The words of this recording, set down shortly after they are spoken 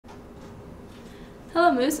Hello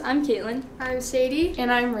Moose, I'm Caitlin. I'm Sadie. And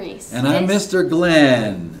I'm Reese. And I'm Mr.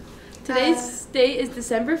 Glenn. Today's date is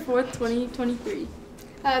December 4th, 2023.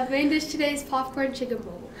 The main dish today is popcorn chicken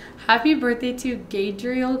bowl. Happy birthday to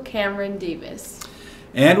Gadriel Cameron Davis.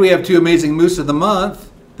 And we have two amazing Moose of the Month.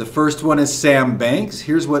 The first one is Sam Banks.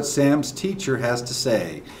 Here's what Sam's teacher has to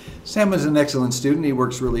say. Sam is an excellent student. He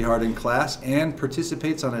works really hard in class and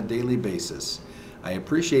participates on a daily basis. I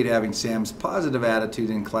appreciate having Sam's positive attitude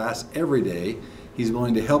in class every day. He's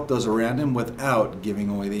willing to help those around him without giving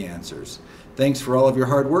away the answers. Thanks for all of your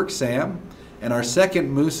hard work, Sam. And our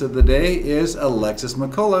second Moose of the day is Alexis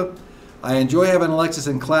McCullough. I enjoy having Alexis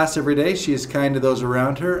in class every day. She is kind to those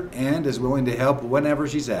around her and is willing to help whenever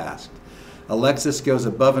she's asked. Alexis goes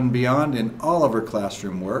above and beyond in all of her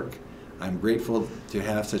classroom work. I'm grateful to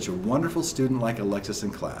have such a wonderful student like Alexis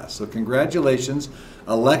in class. So congratulations,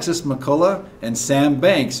 Alexis McCullough and Sam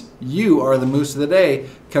Banks. You are the Moose of the Day.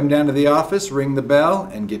 Come down to the office, ring the bell,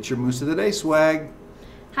 and get your Moose of the Day swag.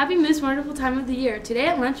 Happy Moose Wonderful Time of the Year. Today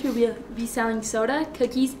at lunch we'll be selling soda,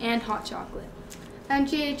 cookies, and hot chocolate.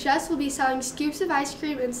 MGHS will be selling scoops of ice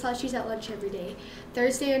cream and slushies at lunch every day,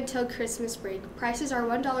 Thursday until Christmas break. Prices are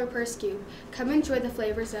 $1 per scoop. Come enjoy the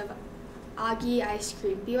flavors of Augie ice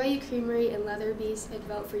cream, BYU Creamery, and Leatherby's, and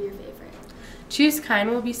vote for your favorite. Choose Kind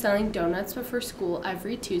will be selling donuts before school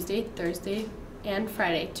every Tuesday, Thursday, and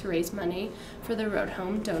Friday to raise money for the Road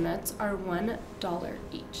Home. Donuts are $1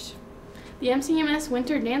 each. The MCMS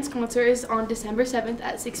Winter Dance Concert is on December 7th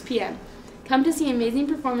at 6 p.m. Come to see amazing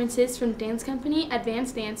performances from Dance Company,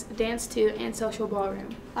 Advanced Dance, Dance 2, and Social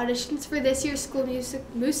Ballroom. Auditions for this year's school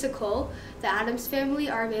musical, The Addams Family,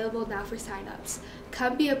 are available now for sign-ups.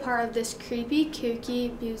 Come be a part of this creepy, kooky,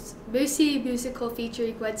 moosey musical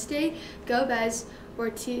featuring Wednesday, Gomez,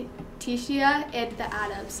 Morticia, and the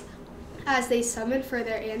Addams, as they summon for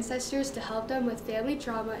their ancestors to help them with family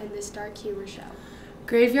drama in this dark humor show.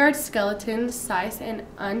 Graveyard Skeletons, Size, and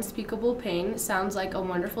Unspeakable Pain sounds like a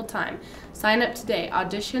wonderful time. Sign up today.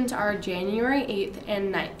 Auditions are January 8th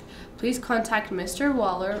and 9th. Please contact Mr.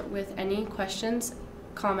 Waller with any questions,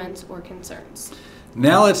 comments, or concerns.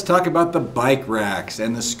 Now let's talk about the bike racks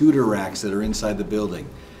and the scooter racks that are inside the building.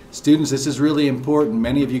 Students, this is really important.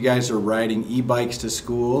 Many of you guys are riding e-bikes to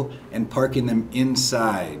school and parking them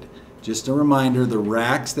inside. Just a reminder, the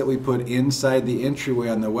racks that we put inside the entryway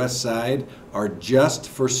on the west side are just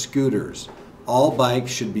for scooters. All bikes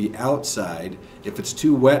should be outside. If it's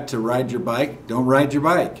too wet to ride your bike, don't ride your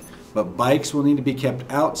bike. But bikes will need to be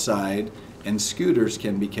kept outside, and scooters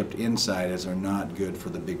can be kept inside, as they're not good for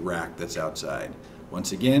the big rack that's outside.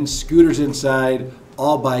 Once again, scooters inside,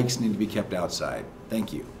 all bikes need to be kept outside.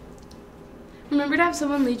 Thank you. Remember to have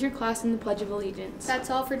someone lead your class in the Pledge of Allegiance. That's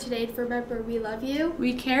all for today. Remember, we love you.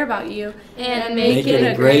 We care about you. And Make it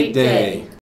a great day.